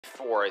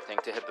4, I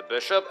think, to hit the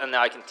bishop, and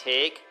now I can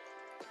take.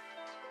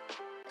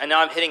 And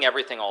now I'm hitting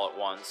everything all at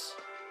once.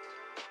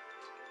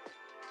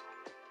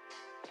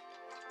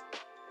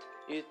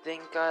 You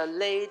think I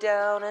lay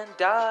down and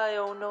die?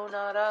 Oh no,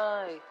 not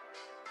I.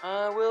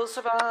 I will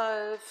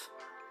survive.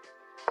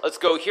 Let's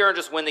go here and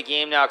just win the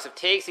game now. Because if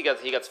takes, he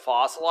gets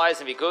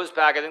fossilized. And if he goes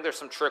back, I think there's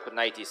some trick with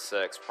knight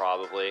d6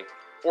 probably,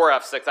 or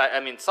f6. I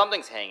mean,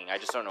 something's hanging. I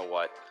just don't know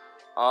what.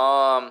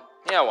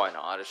 Yeah, why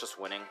not? It's just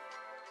winning.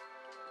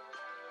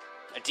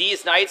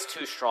 D's knight's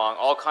too strong.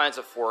 All kinds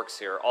of forks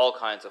here. All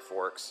kinds of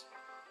forks.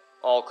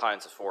 All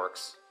kinds of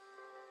forks.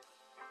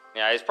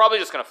 Yeah, he's probably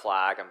just going to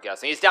flag, I'm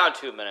guessing. He's down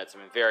 2 minutes. I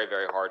mean, very,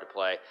 very hard to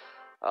play.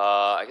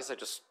 I guess I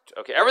just...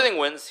 Okay, everything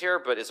wins here,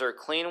 but is there a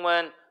clean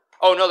win?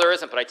 Oh, no, there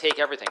isn't, but I take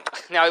everything.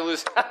 Now I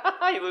lose...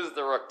 he loses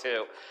the rook,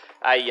 too.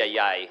 Ay,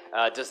 ay,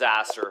 ay.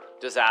 Disaster.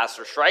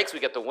 Disaster strikes.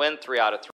 We get the win, 3 out of 3.